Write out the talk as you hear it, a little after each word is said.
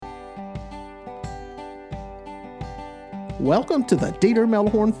Welcome to the Dieter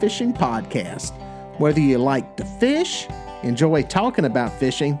Melhorn Fishing Podcast. Whether you like to fish, enjoy talking about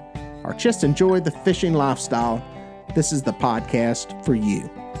fishing, or just enjoy the fishing lifestyle, this is the podcast for you.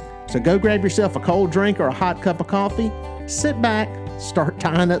 So go grab yourself a cold drink or a hot cup of coffee, sit back, start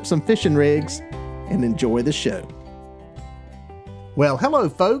tying up some fishing rigs, and enjoy the show. Well, hello,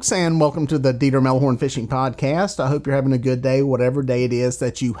 folks, and welcome to the Dieter Melhorn Fishing Podcast. I hope you're having a good day, whatever day it is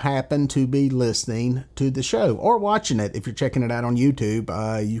that you happen to be listening to the show or watching it. If you're checking it out on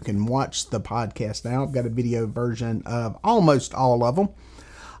YouTube, you can watch the podcast now. I've got a video version of almost all of them.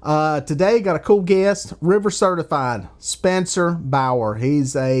 Today, got a cool guest, River Certified, Spencer Bauer.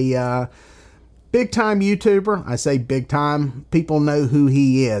 He's a big-time YouTuber. I say big-time. People know who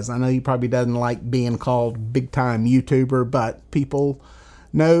he is. I know he probably doesn't like being called big-time YouTuber, but people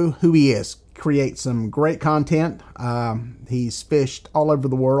know who he is. Creates some great content. He's fished all over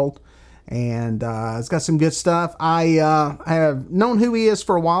the world, and he's got some good stuff. I have known who he is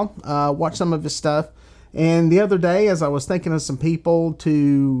for a while, watched some of his stuff, and the other day, as I was thinking of some people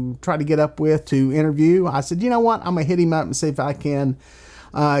to try to get up with to interview, I said, you know what, I'm going to hit him up and see if I can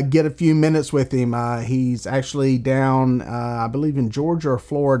get a few minutes with him. He's actually down, I believe in Georgia or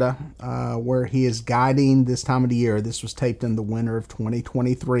Florida, where he is guiding this time of the year. This was taped in the winter of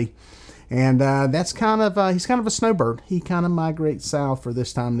 2023. And that's kind of, he's kind of a snowbird. He kind of migrates south for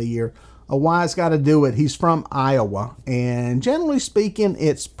this time of the year. A wise guy to do it. He's from Iowa. And generally speaking,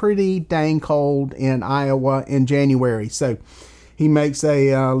 it's pretty dang cold in Iowa in January. So he makes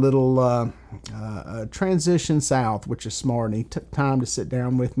a little transition south, which is smart, and he took time to sit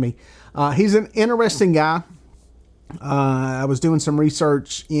down with me. He's an interesting guy. I was doing some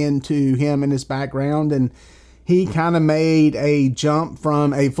research into him and his background, and he kind of made a jump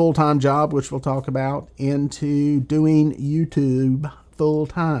from a full-time job, which we'll talk about, into doing YouTube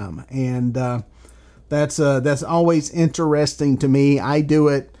full-time. And that's always interesting to me. I do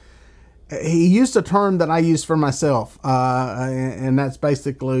it. He used a term that I use for myself, and that's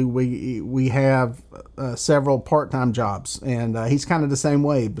basically we have several part-time jobs, and he's kind of the same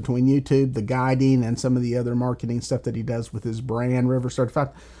way between YouTube, the guiding, and some of the other marketing stuff that he does with his brand, River Certified.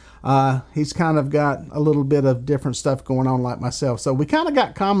 He's kind of got a little bit of different stuff going on like myself, so we kind of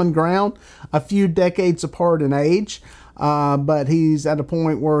got common ground, a few decades apart in age. But he's at a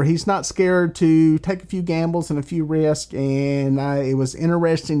point where he's not scared to take a few gambles and a few risks. And it was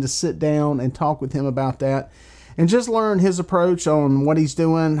interesting to sit down and talk with him about that and just learn his approach on what he's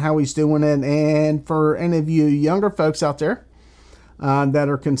doing, how he's doing it. And for any of you younger folks out there that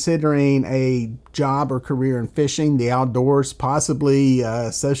are considering a job or career in fishing, the outdoors, possibly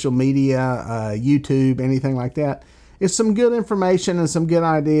social media, YouTube, anything like that, it's some good information and some good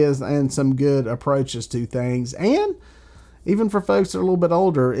ideas and some good approaches to things. And even for folks that are a little bit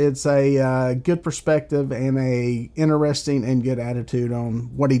older, it's a good perspective and a interesting and good attitude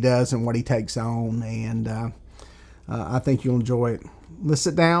on what he does and what he takes on. And I think you'll enjoy it. Let's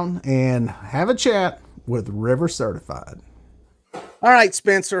sit down and have a chat with River Certified. All right,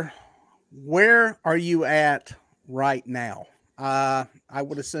 Spencer, where are you at right now? I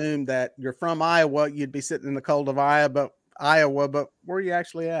would assume that you're from Iowa. You'd be sitting in the cold of Iowa, but where are you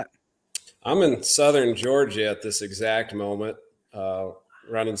actually at? I'm in southern Georgia at this exact moment,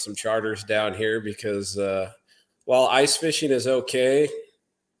 running some charters down here because while ice fishing is okay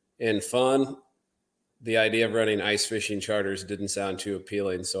and fun, the idea of running ice fishing charters didn't sound too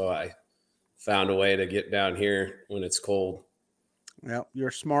appealing. So I found a way to get down here when it's cold. Well, you're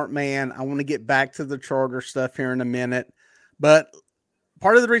a smart man. I want to get back to the charter stuff here in a minute. But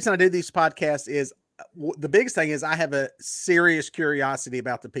part of the reason I do these podcasts is the biggest thing is I have a serious curiosity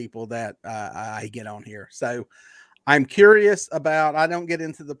about the people that I get on here. So I'm curious about, I don't get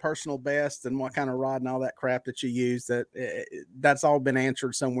into the personal best and what kind of rod and all that crap that you use. That's all been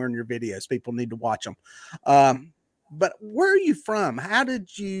answered somewhere in your videos. People need to watch them. But where are you from? How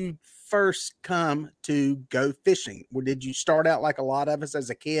did you first come to go fishing? Or did you start out like a lot of us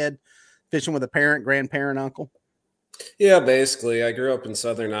as a kid, fishing with a parent, grandparent, uncle? Yeah, basically. I grew up in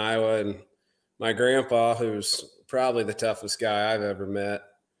southern Iowa, and my grandpa, who's probably the toughest guy I've ever met,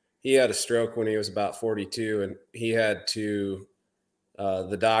 he had a stroke when he was about 42, and he had to,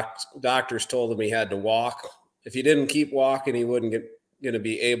 the doctors told him he had to walk. If he didn't keep walking, he wasn't going to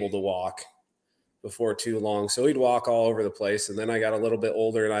be able to walk before too long. So he'd walk all over the place. And then I got a little bit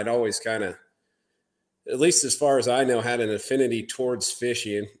older, and I'd always kind of, at least as far as I know, had an affinity towards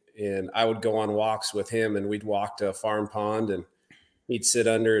fishing. And I would go on walks with him, and we'd walk to a farm pond, and he'd sit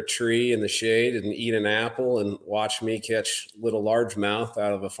under a tree in the shade and eat an apple and watch me catch little largemouth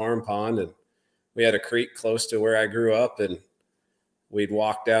out of a farm pond. And we had a creek close to where I grew up, and we'd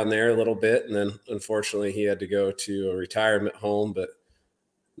walk down there a little bit, and then unfortunately he had to go to a retirement home. But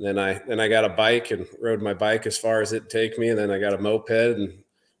then I got a bike and rode my bike as far as it'd take me, and then I got a moped, and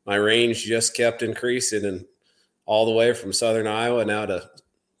my range just kept increasing, and all the way from southern Iowa now to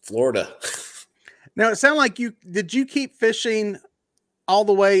Florida. Now it sounded like did you keep fishing all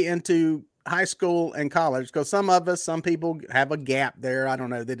the way into high school and college? Because some people have a gap there. I don't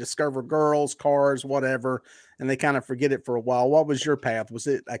know. They discover girls, cars, whatever, and they kind of forget it for a while. What was your path? Was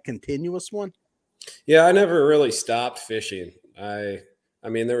it a continuous one? Yeah, I never really stopped fishing. I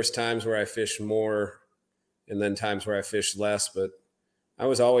mean, there was times where I fished more and then times where I fished less, but I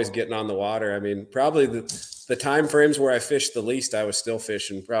was always getting on the water. I mean, probably the time frames where I fished the least, I was still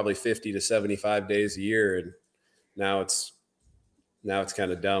fishing probably 50 to 75 days a year. And now it's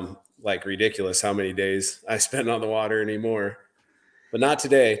kind of dumb, like ridiculous how many days I spend on the water anymore. But not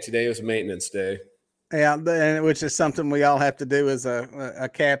today. Today was maintenance day. Yeah, which is something we all have to do as a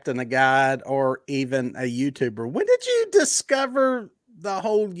captain, a guide, or even a YouTuber. When did you discover the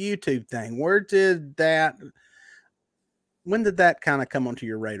whole YouTube thing? When did that kind of come onto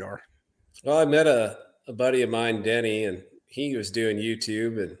your radar? Well, I met a buddy of mine, Denny, and he was doing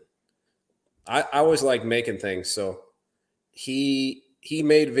YouTube, and I always like making things. So he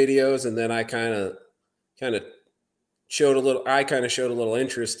made videos, and then I kind of showed a little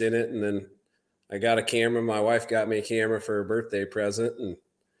interest in it. And then I got a camera. My wife got me a camera for her birthday present, and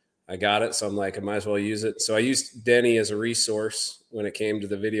I got it. So I'm like, I might as well use it. So I used Denny as a resource when it came to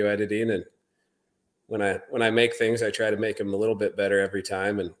the video editing. And when I make things, I try to make them a little bit better every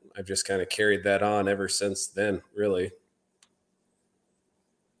time. And I've just kind of carried that on ever since then, really.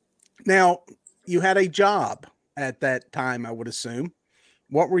 Now, you had a job at that time, I would assume.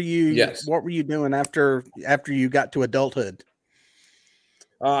 What were you doing after you got to adulthood?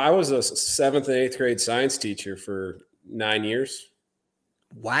 I was a 7th and 8th grade science teacher for 9 years.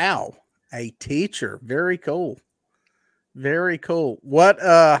 Wow. A teacher. Very cool. Very cool.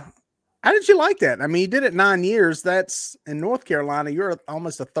 How did you like that? I mean, you did it 9 years. That's in North Carolina. You're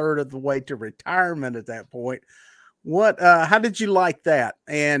almost a third of the way to retirement at that point. How did you like that?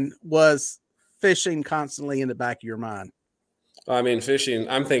 And was fishing constantly in the back of your mind? I mean, fishing,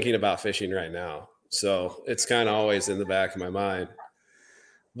 I'm thinking about fishing right now. So it's kind of always in the back of my mind.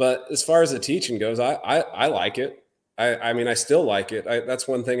 But as far as the teaching goes, I like it. I mean, I still like it. That's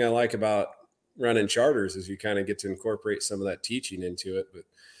one thing I like about running charters is you kind of get to incorporate some of that teaching into it. But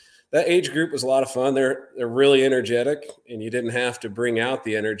that age group was a lot of fun. They're really energetic, and you didn't have to bring out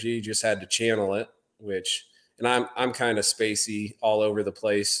the energy. You just had to channel it, and I'm kind of spacey all over the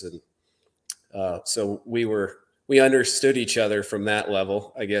place. And so we understood each other from that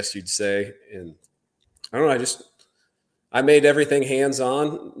level, I guess you'd say. And I don't know, I made everything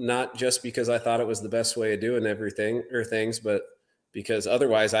hands-on, not just because I thought it was the best way of doing everything or things, but because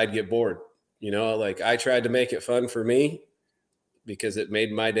otherwise I'd get bored. Like I tried to make it fun for me because it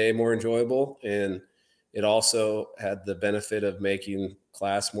made my day more enjoyable. And it also had the benefit of making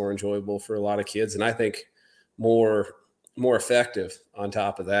class more enjoyable for a lot of kids. And I think more effective on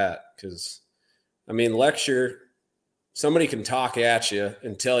top of that. Because I mean, lecture, somebody can talk at you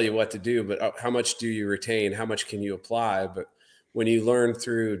and tell you what to do, but how much do you retain? How much can you apply? But when you learn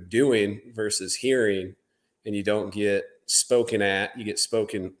through doing versus hearing, and you don't get spoken at, you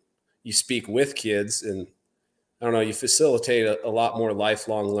speak with kids, and I don't know, you facilitate a lot more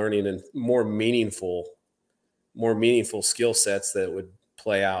lifelong learning and more meaningful skill sets that would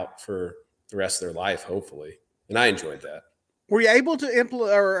play out for the rest of their life, hopefully. And I enjoyed that. Were you able to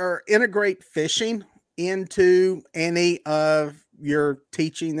implement or integrate fishing into any of your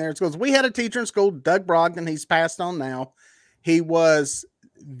teaching there? Because we had a teacher in school, Doug Brogdon. He's passed on now. He was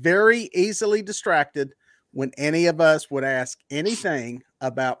very easily distracted when any of us would ask anything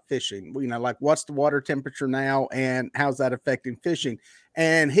about fishing. Like what's the water temperature now and how's that affecting fishing?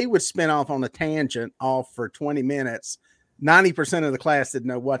 And he would spin off on a tangent for 20 minutes. 90% of the class didn't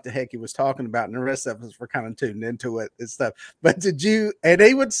know what the heck he was talking about, and the rest of us were kind of tuned into it and stuff. But and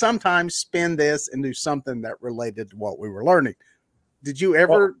they would sometimes spin this and do something that related to what we were learning. Did you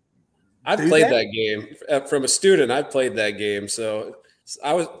ever? I've played that game from a student. I've played that game. So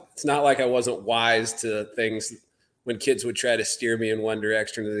it's not like I wasn't wise to things when kids would try to steer me in one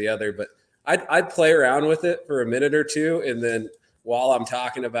direction or the other, but I'd play around with it for a minute or two. And then while I'm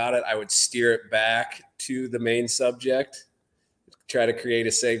talking about it, I would steer it back to the main subject, try to create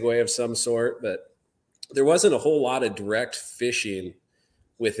a segue of some sort. But there wasn't a whole lot of direct fishing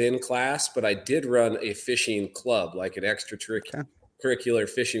within class, but I did run a fishing club, like an extracurricular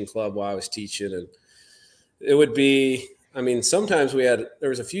fishing club while I was teaching. And it would be, I mean, sometimes there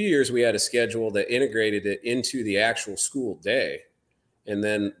was a few years we had a schedule that integrated it into the actual school day. And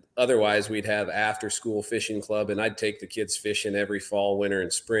then otherwise we'd have after school fishing club, and I'd take the kids fishing every fall, winter,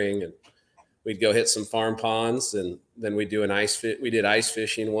 and spring. And we'd go hit some farm ponds, and then we'd do we did ice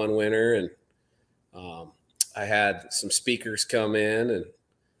fishing one winter. And I had some speakers come in, and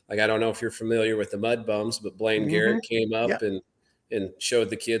like, I don't know if you're familiar with the mud bums, but Blaine Garrett came up and showed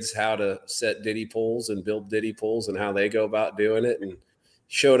the kids how to set ditty poles and build ditty poles and how they go about doing it. And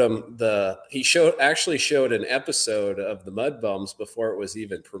showed them actually showed an episode of the Mud Bums before it was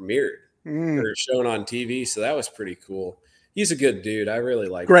even premiered or shown on TV. So that was pretty cool. He's a good dude. I really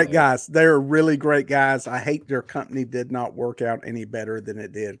like great guys. They're really great guys. I hate their company did not work out any better than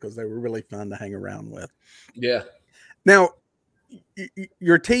it did, because they were really fun to hang around with. Yeah. Now,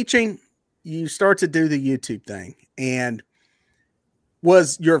 you're teaching, you start to do the YouTube thing, and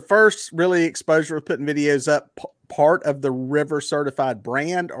was your first really exposure with putting videos up part of the River Certified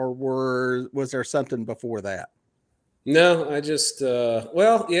brand, or was there something before that? No, I just I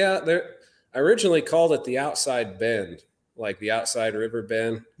originally called it the Outside Bend, like the outside river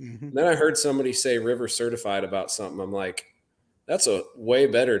bend. Mm-hmm. Then I heard somebody say River Certified about something. I'm like, that's a way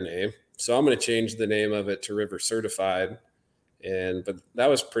better name. So I'm going to change the name of it to River Certified. But that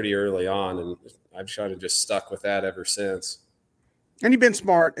was pretty early on, and I've kind of just stuck with that ever since. And you've been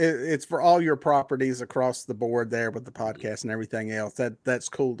smart. It's for all your properties across the board there with the podcast and everything else. That's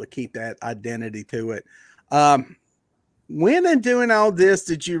cool to keep that identity to it. When in doing all this,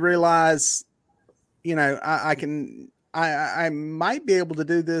 did you realize, I might be able to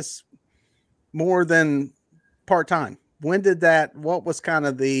do this more than part-time? When did what was kind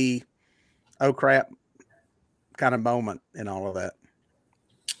of the, oh crap, kind of moment in all of that?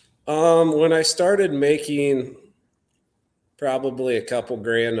 When I started making probably a couple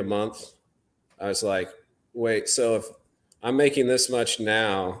grand a month, I was like, wait, so if I'm making this much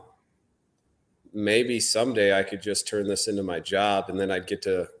now, maybe someday I could just turn this into my job, and then I'd get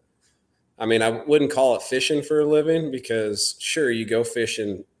to, I wouldn't call it fishing for a living, because sure, you go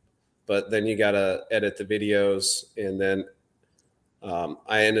fishing, but then you got to edit the videos. And then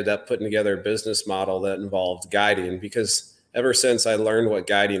I ended up putting together a business model that involved guiding, because ever since I learned what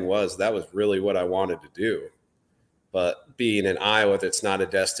guiding was, that was really what I wanted to do. But being in Iowa, that's not a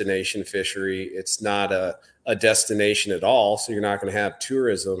destination fishery. It's not a destination at all. So you're not going to have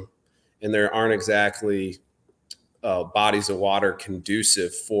tourism, and there aren't exactly bodies of water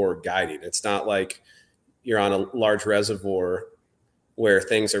conducive for guiding. It's not like you're on a large reservoir where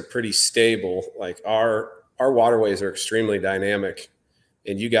things are pretty stable. Like our waterways are extremely dynamic,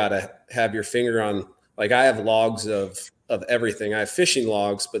 and you got to have your finger on, like, I have logs of everything. I have fishing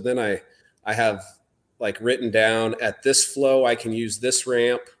logs, but then I have, like, written down, at this flow, I can use this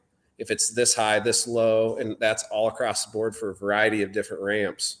ramp if it's this high, this low, and that's all across the board for a variety of different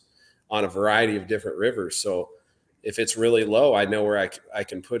ramps on a variety of different rivers. So if it's really low, I know where I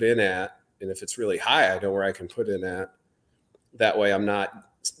can put in at, and if it's really high, I know where I can put in at. That way I'm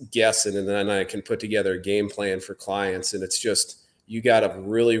not guessing, and then I can put together a game plan for clients. And it's just, you got to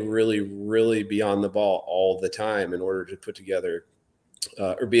really, really, really be on the ball all the time in order to put together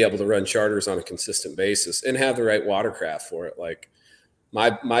or be able to run charters on a consistent basis and have the right watercraft for it. Like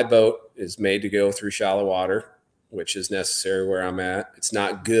my boat is made to go through shallow water, which is necessary where I'm at. It's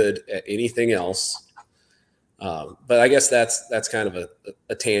not good at anything else. But I guess that's kind of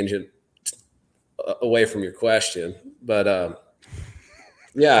a tangent away from your question. But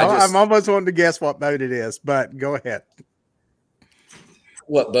yeah, I'm almost wanting to guess what boat it is, but go ahead.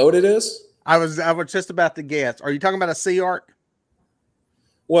 What boat it is? I was just about to guess. Are you talking about a Sea Ark?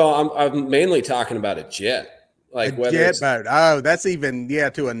 Well, I'm mainly talking about a jet. Like a jet boat. Oh, that's even,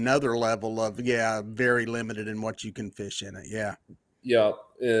 to another level of, very limited in what you can fish in it. Yeah. Yeah.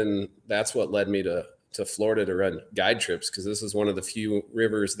 And that's what led me to Florida to run guide trips, because this is one of the few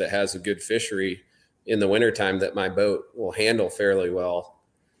rivers that has a good fishery in the wintertime that my boat will handle fairly well.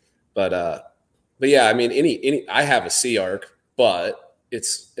 But yeah, I have a Sea Ark, but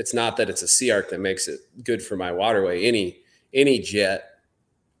it's not that it's a Sea Ark that makes it good for my waterway. Any jet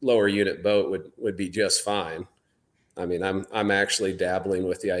lower unit boat would be just fine. I'm actually dabbling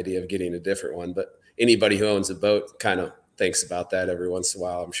with the idea of getting a different one, but anybody who owns a boat kind of thinks about that every once in a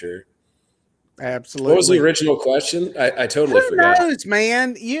while, I'm sure. Absolutely. What was the original question? I totally forgot. Who knows,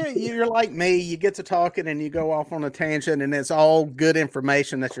 man? You're like me. You get to talking and you go off on a tangent, and it's all good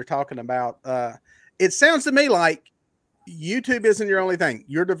information that you're talking about. It sounds to me like YouTube isn't your only thing.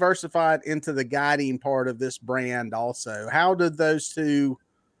 You're diversified into the guiding part of this brand also. How did those two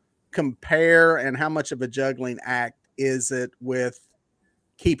compare, and how much of a juggling act is it with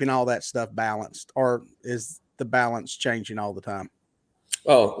keeping all that stuff balanced, or is the balance changing all the time?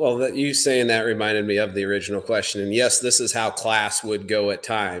 Oh, well, that you saying that reminded me of the original question. And yes, this is how class would go at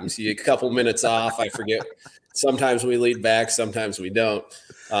times. You a couple minutes off, I forget. Sometimes we lead back, sometimes we don't.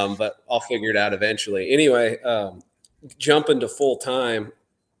 But I'll figure it out eventually. Anyway, jumping to full time,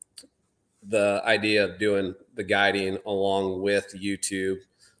 the idea of doing the guiding along with YouTube,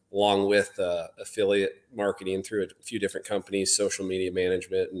 along with affiliate marketing through a few different companies, social media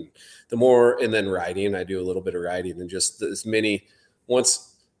management, and then writing. I do a little bit of writing, and just as many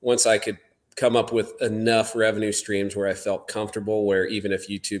once I could come up with enough revenue streams where I felt comfortable, where even if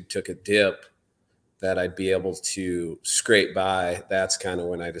YouTube took a dip, that I'd be able to scrape by. That's kind of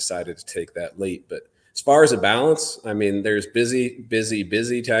when I decided to take that leap. But as far as a balance, I mean, there's busy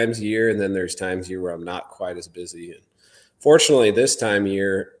times a year, and then there's times a year where I'm not quite as busy. And fortunately, this time of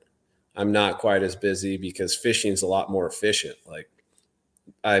year, I'm not quite as busy because fishing's a lot more efficient. Like,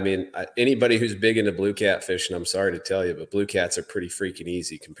 I mean, anybody who's big into blue cat fishing, I'm sorry to tell you, but blue cats are pretty freaking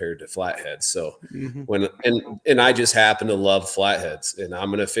easy compared to flatheads. So and I just happen to love flatheads, and I'm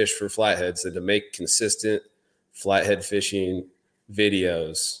going to fish for flatheads, and to make consistent flathead fishing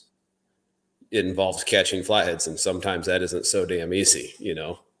videos, it involves catching flatheads, and sometimes that isn't so damn easy, you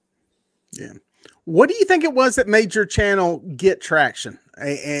know? Yeah. What do you think it was that made your channel get traction?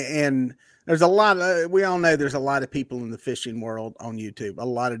 And there's a lot of, we all know there's a lot of people in the fishing world on YouTube, a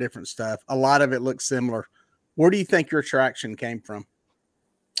lot of different stuff. A lot of it looks similar. Where do you think your traction came from?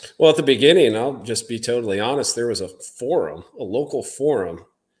 Well, at the beginning, I'll just be totally honest. There was a local forum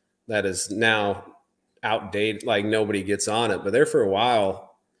that is now outdated. Like nobody gets on it, but there for a while,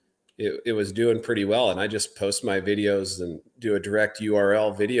 it was doing pretty well. And I just post my videos and do a direct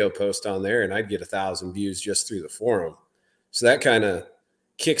URL video post on there, and I'd get 1,000 views just through the forum. So that kind of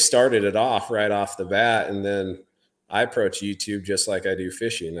kick-started it off right off the bat. And then I approach YouTube just like I do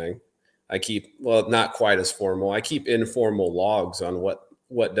fishing. I keep, well, not quite as formal. I keep informal logs on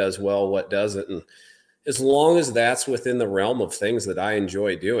what does well, what doesn't. And as long as that's within the realm of things that I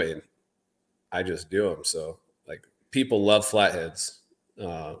enjoy doing, I just do them. So like people love flatheads.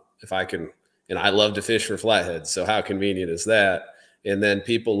 If I can, and I love to fish for flatheads. So how convenient is that? And then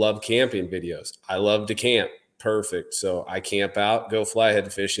people love camping videos. I love to camp. Perfect. So I camp out, go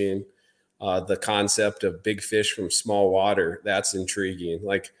flathead fishing. The concept of big fish from small water, that's intriguing.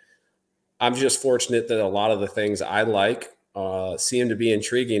 Like I'm just fortunate that a lot of the things I like seem to be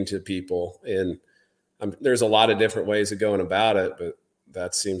intriguing to people. And there's a lot of different ways of going about it, but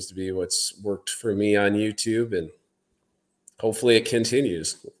that seems to be what's worked for me on YouTube, and hopefully it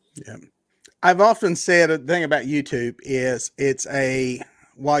continues. Yeah. I've often said a thing about YouTube is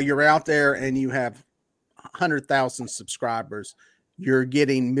while you're out there and you have 100,000 subscribers, you're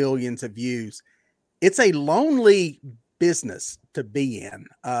getting millions of views. It's a lonely business to be in.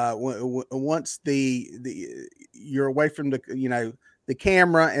 Once you're away from the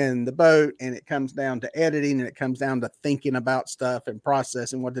camera and the boat, and it comes down to editing, and it comes down to thinking about stuff and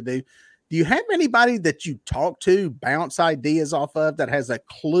processing what to do. Do you have anybody that you talk to, bounce ideas off of, that has a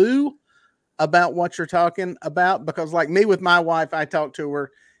clue about what you're talking about? Because like me with my wife, I talk to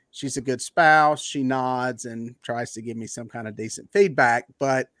her. She's a good spouse. She nods and tries to give me some kind of decent feedback.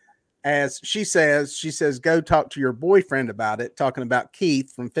 But as she says, go talk to your boyfriend about it, talking about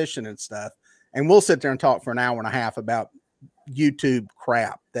Keith from fishing and stuff. And we'll sit there and talk for an hour and a half about YouTube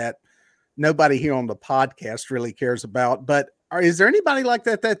crap that nobody here on the podcast really cares about. But is there anybody like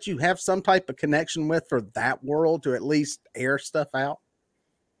that you have some type of connection with for that world to at least air stuff out?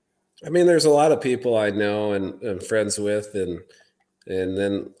 I mean, there's a lot of people I know and friends with, and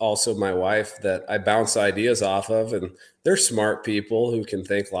then also my wife that I bounce ideas off of, and they're smart people who can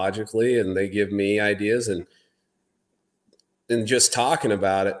think logically, and they give me ideas, and just talking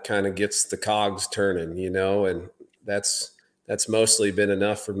about it kind of gets the cogs turning, you know, and that's mostly been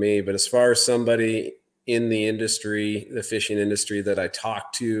enough for me. But as far as somebody in the industry, the fishing industry, that I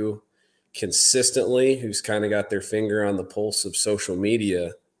talk to consistently, who's kind of got their finger on the pulse of social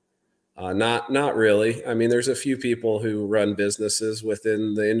media, not really. I mean, there's a few people who run businesses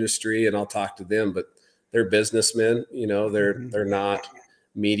within the industry, and I'll talk to them, but they're businessmen, you know, they're not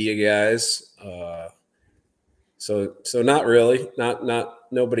media guys. So not really, not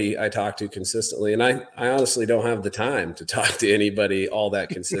nobody I talk to consistently. And I honestly don't have the time to talk to anybody all that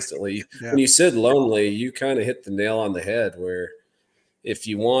consistently. Yeah. When you said lonely, you kind of hit the nail on the head, where if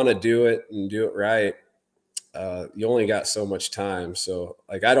you want to do it and do it right, you only got so much time. So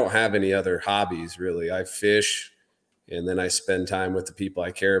like, I don't have any other hobbies really. I fish, and then I spend time with the people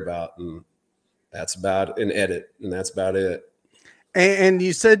I care about, and that's about an edit, and that's about it. And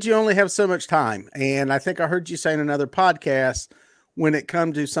you said you only have so much time. And I think I heard you say in another podcast, when it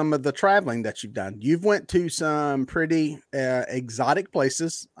comes to some of the traveling that you've done. You've went to some pretty exotic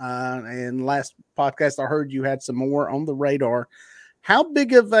places. And last podcast, I heard you had some more on the radar. How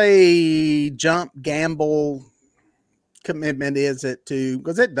big of a jump gamble commitment is it to,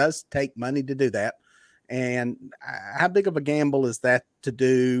 because it does take money to do that. And how big of a gamble is that to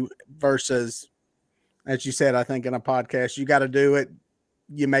do versus, as you said, I think in a podcast, you got to do it.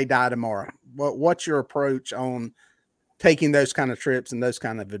 You may die tomorrow. What's your approach on taking those kind of trips and those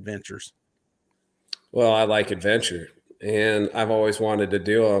kind of adventures? Well, I like adventure, and I've always wanted to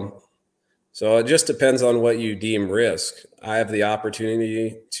do them. So it just depends on what you deem risk. I have the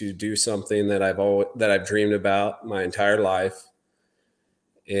opportunity to do something that I've dreamed about my entire life,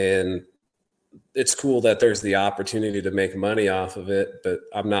 and it's cool that there's the opportunity to make money off of it. But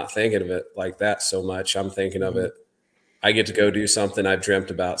I'm not thinking of it like that so much. I'm thinking of it. I get to go do something I've dreamt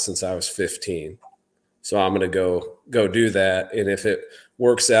about since I was 15. So I'm going to go do that. And if it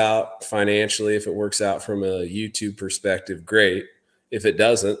works out financially, if it works out from a YouTube perspective, great. If it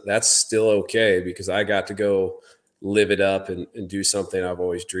doesn't, that's still okay because I got to go live it up and do something I've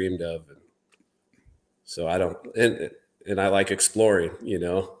always dreamed of. And so and I like exploring,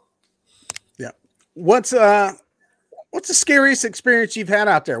 Yeah. What's the scariest experience you've had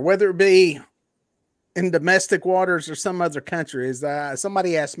out there, whether it be in domestic waters or some other country?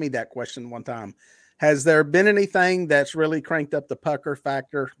 Somebody asked me that question one time. Has there been anything that's really cranked up the pucker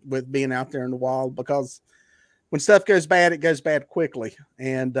factor with being out there in the wild? Because when stuff goes bad, it goes bad quickly,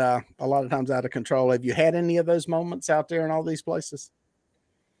 and a lot of times out of control. Have you had any of those moments out there in all these places?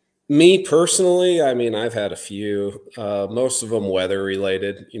 Me personally, I mean, I've had a few, most of them weather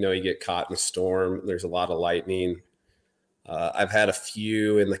related. You get caught in a storm. There's a lot of lightning. I've had a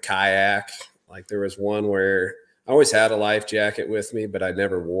few in the kayak. Like there was one where I always had a life jacket with me, but I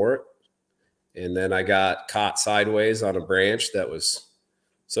never wore it. And then I got caught sideways on a branch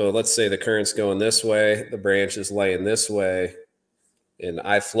so let's say the current's going this way, the branch is laying this way, and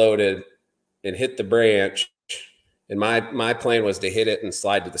I floated and hit the branch. And my plan was to hit it and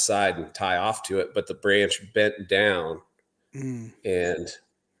slide to the side and tie off to it, but the branch bent down and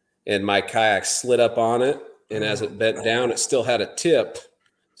my kayak slid up on it. And as it bent down, it still had a tip.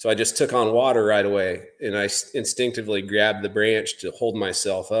 So I just took on water right away, and I instinctively grabbed the branch to hold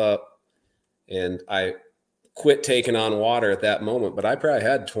myself up. And I quit taking on water at that moment, but I probably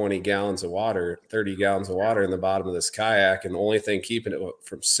had 20 gallons of water, 30 gallons of water in the bottom of this kayak. And the only thing keeping it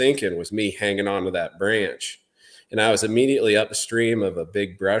from sinking was me hanging onto that branch. And I was immediately upstream of a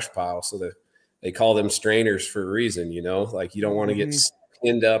big brush pile. So they call them strainers for a reason, like you don't want to get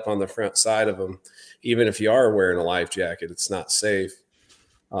pinned up on the front side of them. Even if you are wearing a life jacket, it's not safe.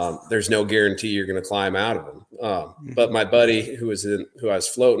 There's no guarantee you're going to climb out of them. But my buddy who I was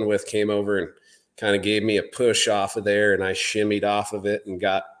floating with came over and kind of gave me a push off of there, and I shimmied off of it and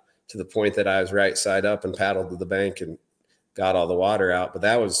got to the point that I was right side up and paddled to the bank and got all the water out. But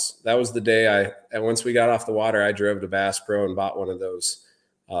that was the day and once we got off the water, I drove to Bass Pro and bought one of those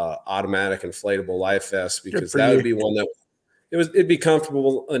automatic inflatable life vests, because that would be one that it'd be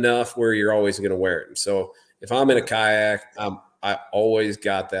comfortable enough where you're always going to wear it. And so if I'm in a kayak, I always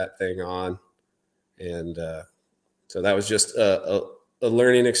got that thing on. And so that was just a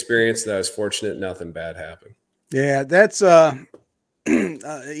learning experience that I was fortunate nothing bad happened. Yeah, that's that's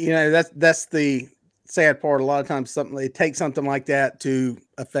the sad part. A lot of times it takes something like that to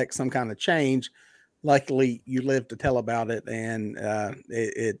affect some kind of change. Luckily you live to tell about it, and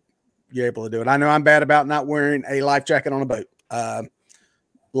you're able to do it. I know I'm bad about not wearing a life jacket on a boat. A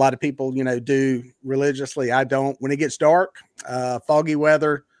lot of people, do religiously. I don't. When it gets dark, foggy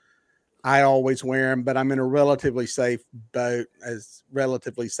weather, I always wear them, but I'm in a relatively safe boat, as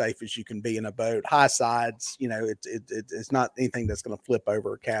relatively safe as you can be in a boat. High sides, it's not anything that's going to flip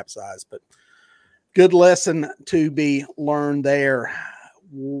over or capsize, but good lesson to be learned there.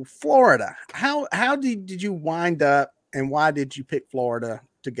 Florida. How did you wind up, and why did you pick Florida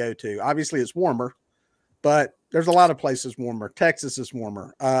to go to? Obviously it's warmer, but there's a lot of places warmer. Texas is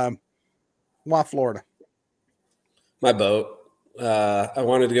warmer. Why Florida? My boat. I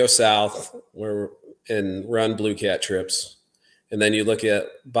wanted to go south and run blue cat trips. And then you look at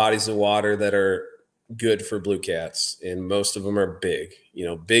bodies of water that are good for blue cats, and most of them are big,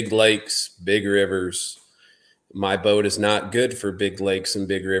 big lakes, big rivers. My boat is not good for big lakes and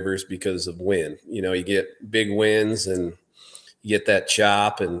big rivers because of wind. You get big winds and you get that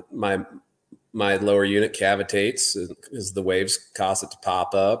chop, and my lower unit cavitates as the waves cause it to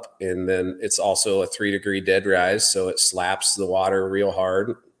pop up. And then it's also a 3-degree dead rise, so it slaps the water real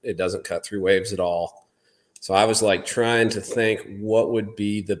hard. It doesn't cut through waves at all. So I was like trying to think what would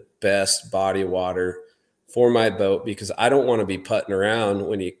be the best body of water for my boat, because I don't want to be putting around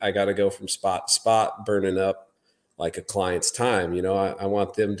when I got to go from spot to spot, burning up like a client's time. I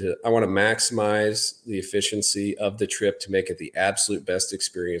want to maximize the efficiency of the trip to make it the absolute best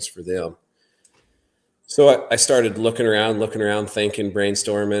experience for them. So I started looking around, thinking,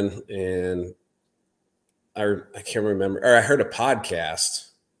 brainstorming, and I can't remember, or I heard a podcast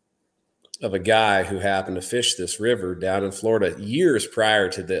of a guy who happened to fish this river down in Florida years prior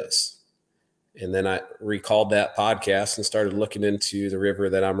to this. And then I recalled that podcast and started looking into the river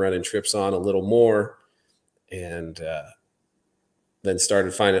that I'm running trips on a little more. And then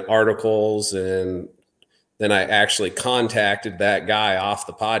started finding articles. And then I actually contacted that guy off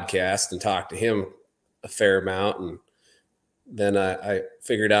the podcast and talked to him a fair amount. And then I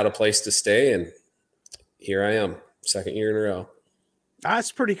figured out a place to stay. And here I am, second year in a row.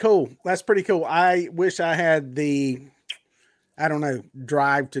 That's pretty cool. I wish I had the,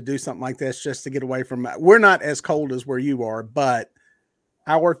 drive to do something like this just to get away from it. We're not as cold as where you are, but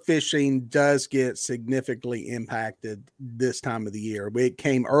our fishing does get significantly impacted this time of the year. It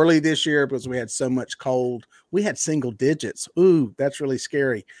came early this year because we had so much cold. We had single digits. Ooh, that's really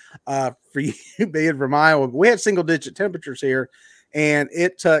scary. For you being from Iowa, we had single digit temperatures here, and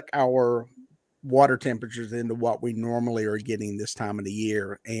it took our water temperatures into what we normally are getting this time of the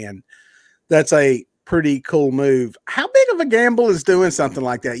year. And that's a pretty cool move. How big of a gamble is doing something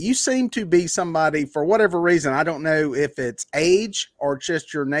like that? You seem to be somebody, for whatever reason, I don't know if it's age or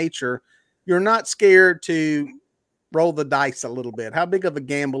just your nature, you're not scared to roll the dice a little bit. How big of a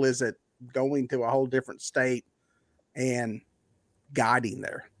gamble is it going to a whole different state and guiding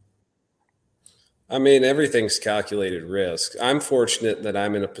there? I mean, everything's calculated risk. I'm fortunate that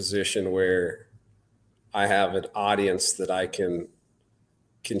I'm in a position where I have an audience that I can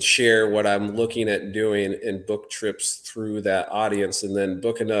share what I'm looking at doing and book trips through that audience, and then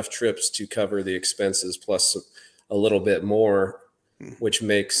book enough trips to cover the expenses plus a little bit more, which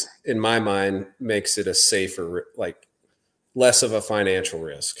in my mind, makes it a safer, like less of a financial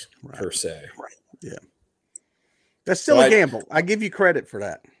risk per se. Right. Yeah. That's still a gamble. I give you credit for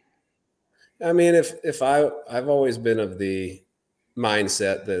that. I mean, I've always been of the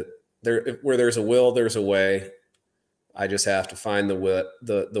mindset that where there's a will, there's a way. I just have to find the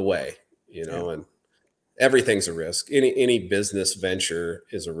way, and everything's a risk. Any business venture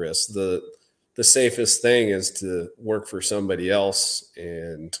is a risk. The safest thing is to work for somebody else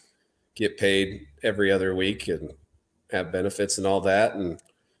and get paid every other week and have benefits and all that.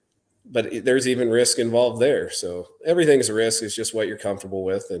 But there's even risk involved there. So everything's a risk. It's just what you're comfortable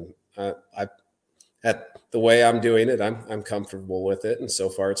with. And at the way I'm doing it, I'm comfortable with it. And so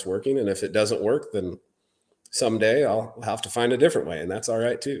far it's working. And if it doesn't work, then someday I'll have to find a different way, and that's all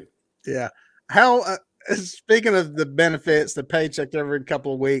right too. Yeah. How, speaking of the benefits, the paycheck every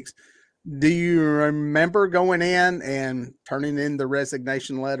couple of weeks, do you remember going in and turning in the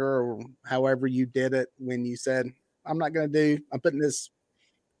resignation letter or however you did it when you said, I'm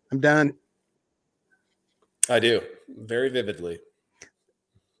done? I do, very vividly.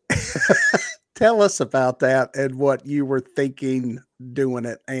 Tell us about that and what you were thinking doing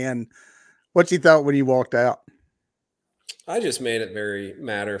it and what you thought when you walked out. I just made it very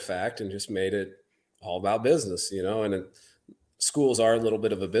matter of fact and just made it all about business, and schools are a little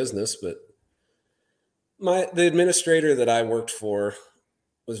bit of a business, but the administrator that I worked for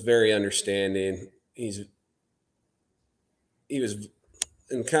was very understanding. He was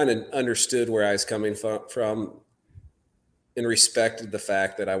and kind of understood where I was coming from and respected the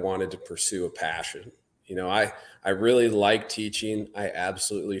fact that I wanted to pursue a passion. I really like teaching. I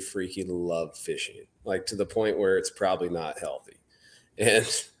absolutely freaking love fishing, like to the point where it's probably not healthy. And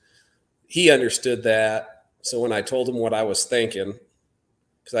he understood that. So when I told him what I was thinking,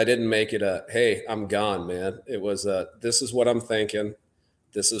 because I didn't make it hey, I'm gone, man. It was this is what I'm thinking.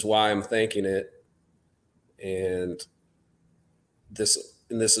 This is why I'm thinking it. And this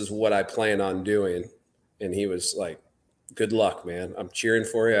is what I plan on doing. And he was like, good luck, man. I'm cheering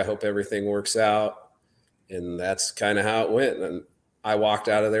for you. I hope everything works out. And that's kind of how it went. And I walked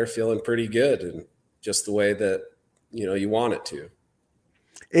out of there feeling pretty good, and just the way that, you want it to.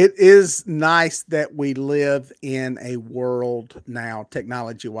 It is nice that we live in a world now,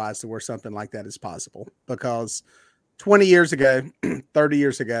 technology wise, where something like that is possible, because 20 years ago, 30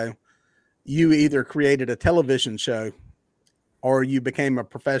 years ago, you either created a television show or you became a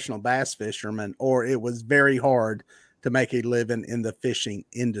professional bass fisherman, or it was very hard to make a living in the fishing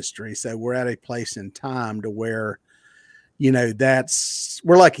industry. So we're at a place in time to where, we're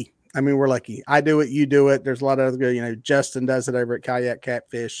lucky. I mean, we're lucky. I do it. You do it. There's a lot of other, Justin does it over at Kayak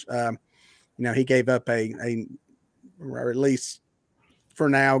Catfish. He gave up or at least for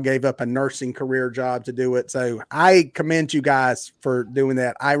now, gave up a nursing career job to do it. So I commend you guys for doing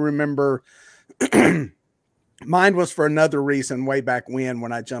that. I remember mine was for another reason way back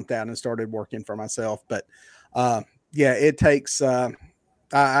when I jumped out and started working for myself. But yeah, it takes,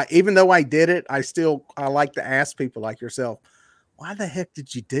 even though I did it, I like to ask people like yourself, why the heck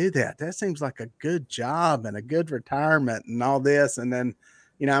did you do that? That seems like a good job and a good retirement and all this. And then,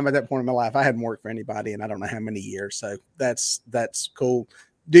 I'm at that point in my life, I hadn't worked for anybody in I don't know how many years. So that's cool.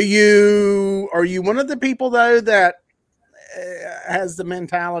 Are you one of the people though that has the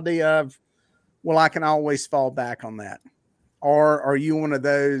mentality of, well, I can always fall back on that? Or are you one of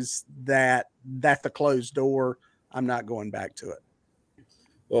those that's the closed door, I'm not going back to it?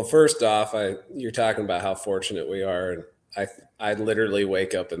 Well, first off, you're talking about how fortunate we are, and I literally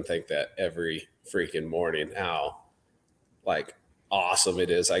wake up and think that every freaking morning. How like awesome it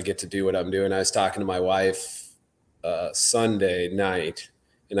is! I get to do what I'm doing. I was talking to my wife Sunday night,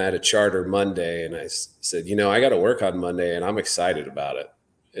 and I had a charter Monday, and I said, I got to work on Monday, and I'm excited about it.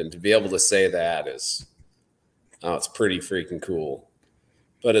 And to be able to say that is, it's pretty freaking cool.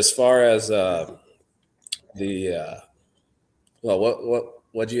 But as far as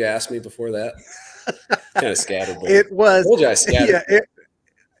what'd you ask me before that? Kind of scatterbrained. It was. I told you I scattered. Yeah,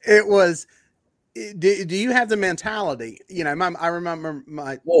 it was. Do you have the mentality? I remember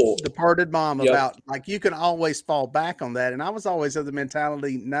my departed mom about like you can always fall back on that, and I was always of the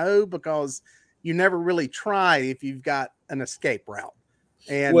mentality no, because you never really try if you've got an escape route.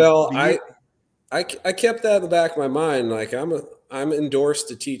 And I kept that in the back of my mind. Like I'm endorsed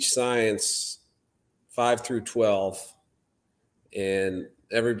to teach science 5 through 12, and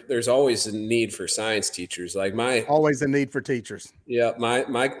there's always a need for science teachers. Like always a need for teachers. Yeah,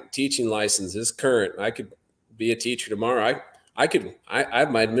 my teaching license is current. I could be a teacher tomorrow. I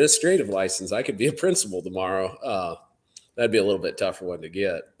have my administrative license. I could be a principal tomorrow. That'd be a little bit tougher one to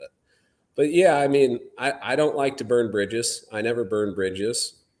get. But yeah, I mean, I don't like to burn bridges. I never burn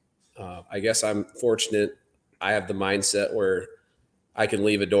bridges. I guess I'm fortunate. I have the mindset where I can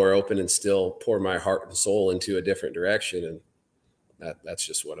leave a door open and still pour my heart and soul into a different direction. And that's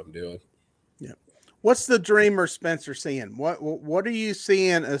just what I'm doing. Yeah. What's the dreamer Spencer seeing? What are you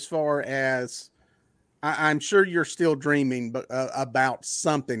seeing as far as, I'm sure you're still dreaming, but about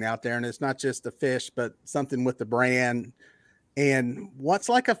something out there, and it's not just the fish, but something with the brand. And what's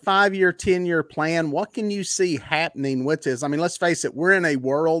like a 5-year, 10-year plan? What can you see happening with this? I mean, let's face it, we're in a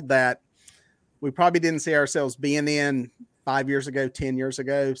world that we probably didn't see ourselves being in 5 years ago, 10 years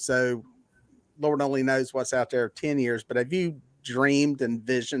ago. So Lord only knows what's out there 10 years, but have you dreamed and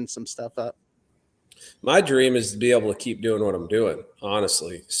visioned some stuff up? My dream is to be able to keep doing what I'm doing,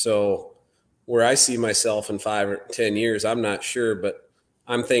 honestly. So where I see myself in 5 or 10 years, I'm not sure, but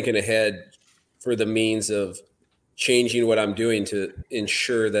I'm thinking ahead for the means of changing what I'm doing to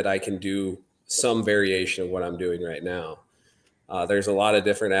ensure that I can do some variation of what I'm doing right now. There's a lot of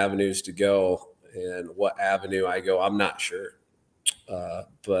different avenues to go, and what avenue I go, I'm not sure.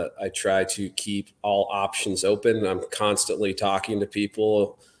 But I try to keep all options open. I'm constantly talking to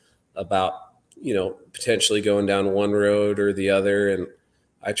people about, potentially going down one road or the other. And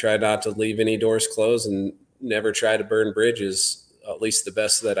I try not to leave any doors closed and never try to burn bridges, at least the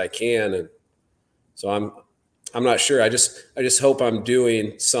best that I can. And so I'm not sure. I just hope I'm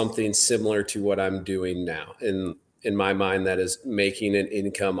doing something similar to what I'm doing now. In my mind, that is making an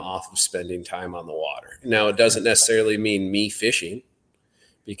income off of spending time on the water. Now, it doesn't necessarily mean me fishing,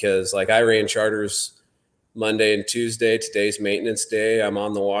 because like I ran charters Monday and Tuesday. Today's maintenance day. I'm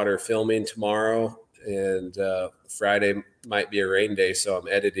on the water filming tomorrow, and Friday might be a rain day, so I'm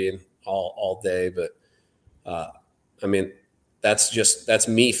editing all day. But I mean, that's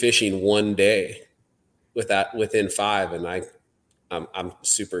me fishing one day within 5, and I'm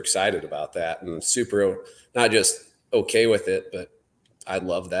super excited about that, and super not just okay with it, but I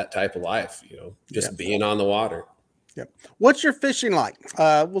love that type of life, just being on the water. Yep. What's your fishing like?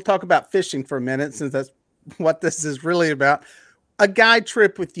 We'll talk about fishing for a minute, since that's what this is really about. A guide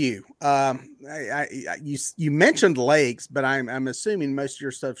trip with you. You mentioned lakes, but I'm assuming most of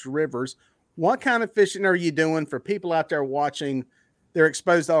your stuff's rivers. What kind of fishing are you doing for people out there watching? They're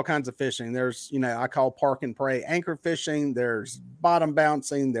exposed to all kinds of fishing. There's, I call park and prey anchor fishing. There's bottom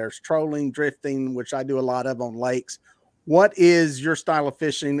bouncing. There's trolling, drifting, which I do a lot of on lakes. What is your style of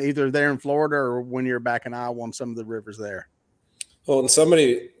fishing, either there in Florida or when you're back in Iowa on some of the rivers there? Well, when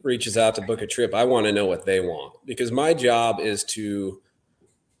somebody reaches out to book a trip, I want to know what they want, because my job is to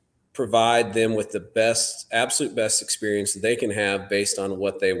provide them with the absolute best experience that they can have based on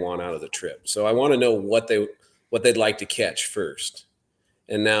what they want out of the trip. So I want to know what they'd like to catch first.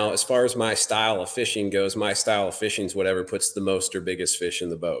 And now, as far as my style of fishing goes, my style of fishing is whatever puts the most or biggest fish in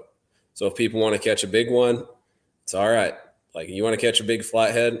the boat. So if people want to catch a big one, it's all right. Like, you want to catch a big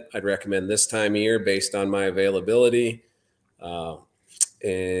flathead, I'd recommend this time of year based on my availability.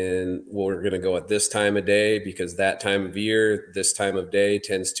 And we're going to go at this time of day because that time of year, this time of day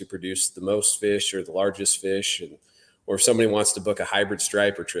tends to produce the most fish or the largest fish. Or if somebody wants to book a hybrid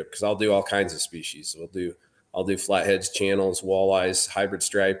striper trip, because I'll do all kinds of species. I'll do flatheads, channels, walleyes, hybrid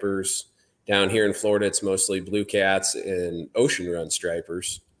stripers. Down here in Florida, it's mostly blue cats and ocean run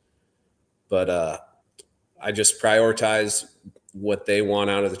stripers. But I just prioritize what they want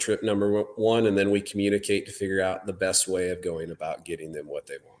out of the trip, number one, and then we communicate to figure out the best way of going about getting them what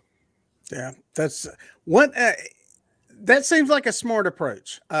they want. Yeah, that's what that seems like a smart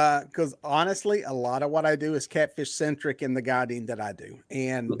approach. Because honestly, a lot of what I do is catfish centric in the guiding that I do,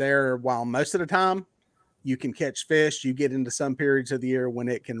 and while most of the time you can catch fish, you get into some periods of the year when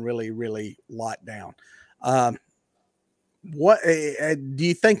it can really, really lock down. What do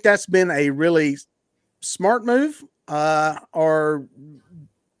you think that's been a really smart move, or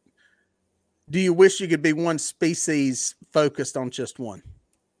do you wish you could be one species focused on just one?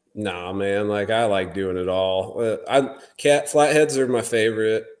 Nah, man. Like, I like doing it all. Flatheads are my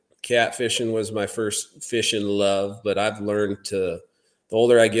favorite. Catfishing was my first fishing love, but I've learned the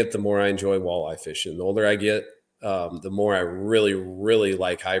older I get, the more I enjoy walleye fishing. The older I get, the more I really, really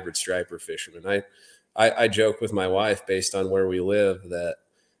like hybrid striper fishermen. I joke with my wife based on where we live that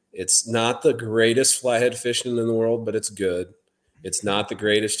it's not the greatest flathead fishing in the world, but it's good. It's not the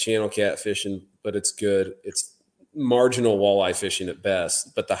greatest channel cat fishing, but it's good. It's marginal walleye fishing at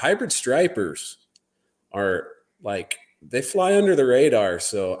best. But the hybrid stripers are like, they fly under the radar.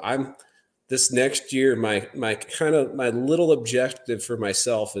 So this next year, my little objective for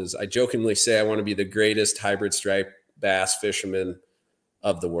myself is, I jokingly say I want to be the greatest hybrid stripe bass fisherman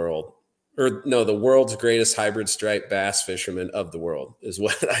of the world. Or no, the world's greatest hybrid stripe bass fisherman of the world is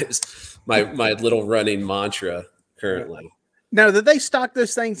what my little running mantra currently. Now, do they stock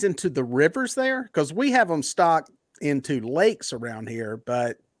those things into the rivers there? Because we have them stocked into lakes around here,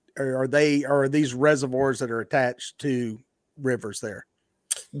 but are these reservoirs that are attached to rivers there?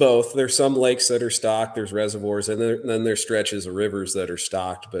 Both. There's some lakes that are stocked, there's reservoirs, and then there's stretches of rivers that are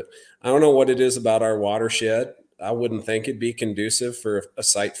stocked. But I don't know what it is about our watershed. I wouldn't think it'd be conducive for a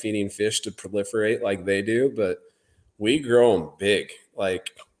sight feeding fish to proliferate like they do, but we grow them big.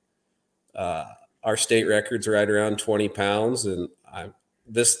 Like, our state record's right around 20 pounds. And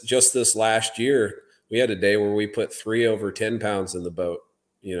this last year, we had a day where we put 3 over 10 pounds in the boat.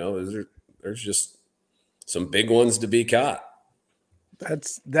 You know, there's just some big ones to be caught.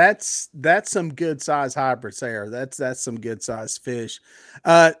 That's some good size hybrids there. That's some good size fish.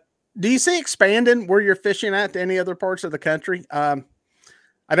 Do you see expanding where you're fishing at to any other parts of the country? I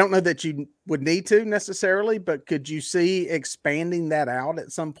don't know that you would need to necessarily, but could you see expanding that out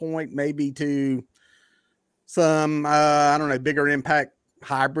at some point, maybe to some, I don't know, bigger impact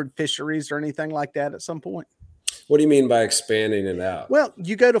hybrid fisheries or anything like that at some point? What do you mean by expanding it out? Well,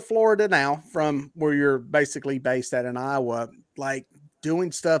 you go to Florida now from where you're basically based at in Iowa, like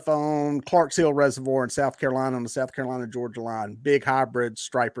doing stuff on Clarks Hill Reservoir in South Carolina on the South Carolina-Georgia line, big hybrid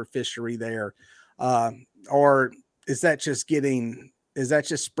striper fishery there. Or is that just spreading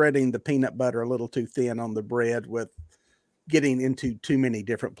the peanut butter a little too thin on the bread with getting into too many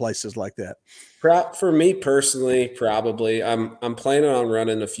different places like that? For me personally, probably. I'm planning on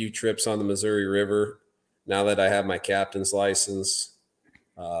running a few trips on the Missouri River now that I have my captain's license.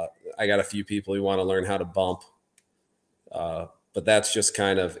 I got a few people who want to learn how to bump. But that's just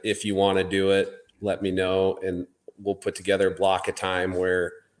kind of, if you want to do it, let me know, and we'll put together a block of time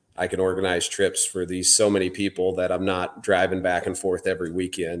where I can organize trips for so many people that I'm not driving back and forth every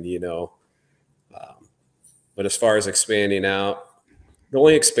weekend, you know. But as far as expanding out, the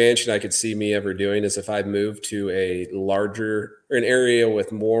only expansion I could see me ever doing is if I move to an area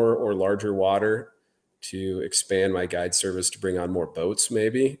with more or larger water to expand my guide service to bring on more boats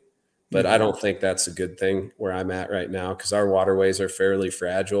maybe. But I don't think that's a good thing where I'm at right now because our waterways are fairly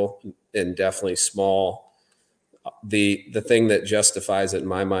fragile and definitely small. The thing that justifies it in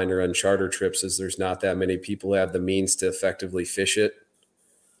my mind are on charter trips is there's not that many people who have the means to effectively fish it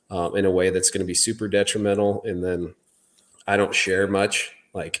in a way that's going to be super detrimental. And then I don't share much.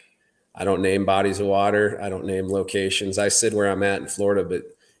 Like, I don't name bodies of water. I don't name locations. I sit where I'm at in Florida, but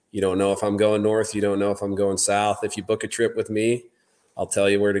you don't know if I'm going north. You don't know if I'm going south. If you book a trip with me, I'll tell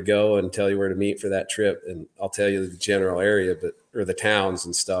you where to go and tell you where to meet for that trip. And I'll tell you the general area, or the towns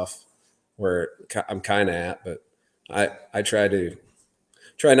and stuff where I'm kind of at. But I try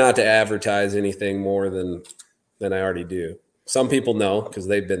not to advertise anything more than I already do. Some people know because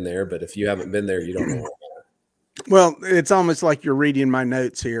they've been there, but if you haven't been there, you don't know. Well, it's almost like you're reading my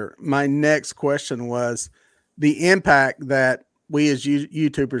notes here. My next question was the impact that we as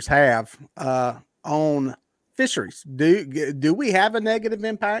YouTubers have on fisheries. Do we have a negative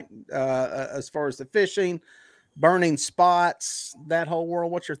impact as far as the fishing, burning spots, that whole world?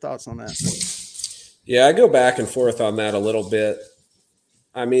 What's your thoughts on that? Yeah, I go back and forth on that a little bit.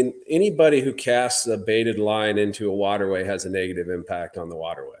 I mean, anybody who casts a baited line into a waterway has a negative impact on the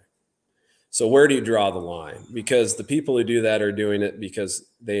waterway. So where do you draw the line? Because the people who do that are doing it because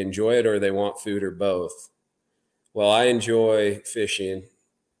they enjoy it or they want food or both. Well, I enjoy fishing.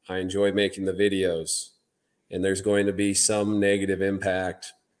 I enjoy making the videos. And there's going to be some negative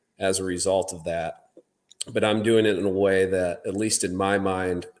impact as a result of that. But I'm doing it in a way that, at least in my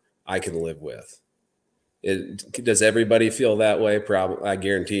mind, I can live with. Does everybody feel that way? Probably. I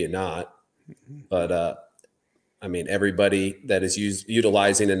guarantee you not. But I mean, everybody that is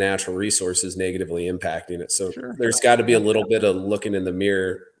utilizing a natural resource is negatively impacting it. So sure. There's got to be a little bit of looking in the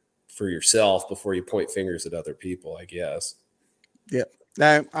mirror for yourself before you point fingers at other people, I guess. Yeah,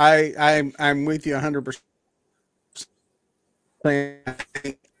 I'm with you 100%. I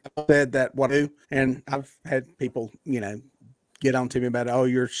said that what I do, and I've had people, get on to me about, oh,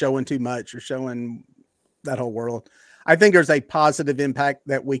 you're showing too much. You're showing that whole world. I think there's a positive impact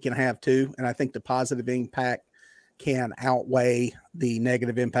that we can have too. And I think the positive impact can outweigh the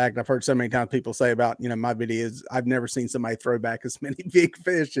negative impact. I've heard so many times people say about, my videos, I've never seen somebody throw back as many big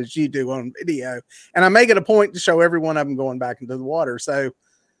fish as you do on video. And I make it a point to show every one of them going back into the water. So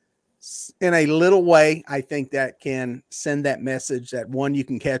in a little way, I think that can send that message that 1, you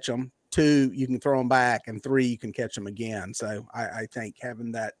can catch them, 2, you can throw them back, and 3, you can catch them again. So I think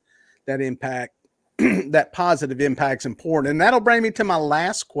having that impact, that positive impact is important. And that'll bring me to my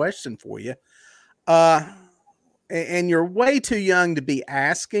last question for you. And you're way too young to be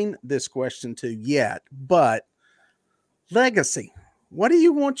asking this question to yet, but legacy. What do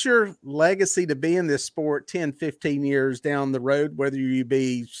you want your legacy to be in this sport 10, 15 years down the road, whether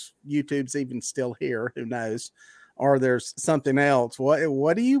YouTube's even still here, who knows, or there's something else?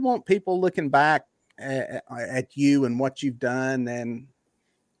 What do you want people looking back at you and what you've done and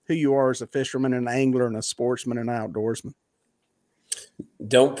who you are as a fisherman and an angler and a sportsman and an outdoorsman?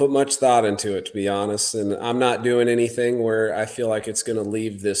 Don't put much thought into it, to be honest. And I'm not doing anything where I feel like it's going to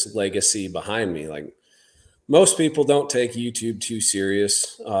leave this legacy behind me. Like, most people don't take YouTube too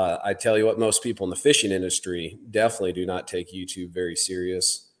serious. I tell you what, most people in the fishing industry definitely do not take YouTube very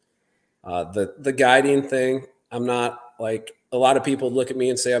serious. The guiding thing, I'm not like, a lot of people look at me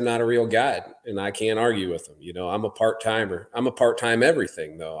and say I'm not a real guide, and I can't argue with them. I'm a part-timer. I'm a part-time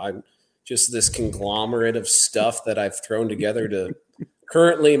everything, though. I'm just this conglomerate of stuff that I've thrown together to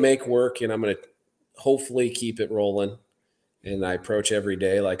currently make work, and I'm going to hopefully keep it rolling. And I approach every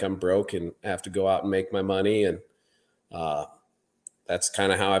day like I'm broke and have to go out and make my money. And that's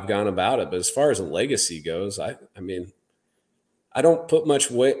kind of how I've gone about it. But as far as a legacy goes, I mean, I don't put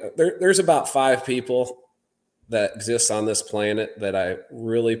much weight. There's about 5 people that exist on this planet that I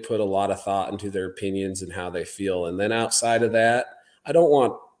really put a lot of thought into their opinions and how they feel. And then outside of that, I don't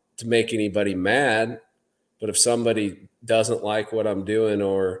want to make anybody mad. But if somebody doesn't like what I'm doing,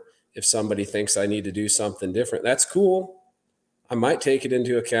 or if somebody thinks I need to do something different, that's cool. I might take it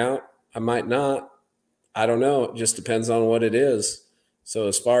into account. I might not. I don't know. It just depends on what it is. So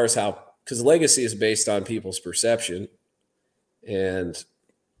as far as because legacy is based on people's perception, and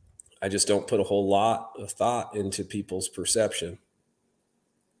I just don't put a whole lot of thought into people's perception,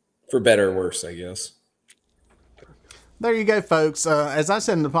 for better or worse, I guess. There you go, folks. As I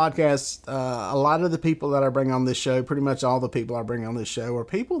said in the podcast, a lot of the people that I bring on this show, pretty much all the people I bring on this show, are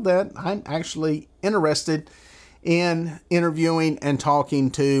people that I'm actually interested in interviewing and talking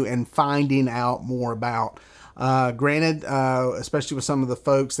to and finding out more about. Granted, especially with some of the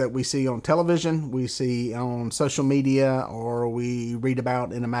folks that we see on television, we see on social media, or we read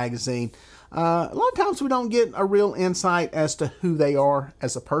about in a magazine, a lot of times we don't get a real insight as to who they are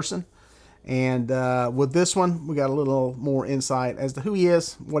as a person. And with this one, we got a little more insight as to who he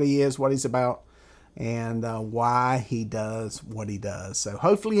is, what he's about, and why he does what he does. So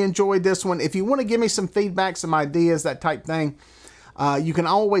hopefully you enjoyed this one. If you want to give me some feedback, some ideas, that type thing, you can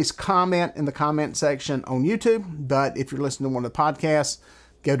always comment in the comment section on YouTube. But if you're listening to one of the podcasts,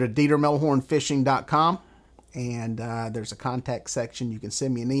 go to DieterMelhornFishing.com and there's a contact section. You can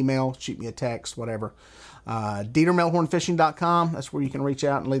send me an email, shoot me a text, whatever. DieterMelhornFishing.com. That's where you can reach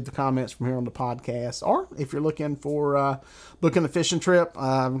out and leave the comments from here on the podcast. Or if you're looking for booking a fishing trip,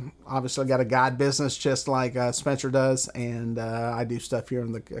 obviously I got a guide business just like Spencer does, and I do stuff here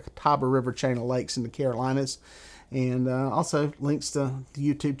in the Catawba River chain of lakes in the Carolinas, and also links to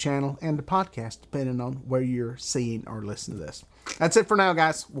the YouTube channel and the podcast, depending on where you're seeing or listening to this. That's it for now,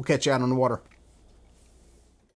 guys. We'll catch you out on the water.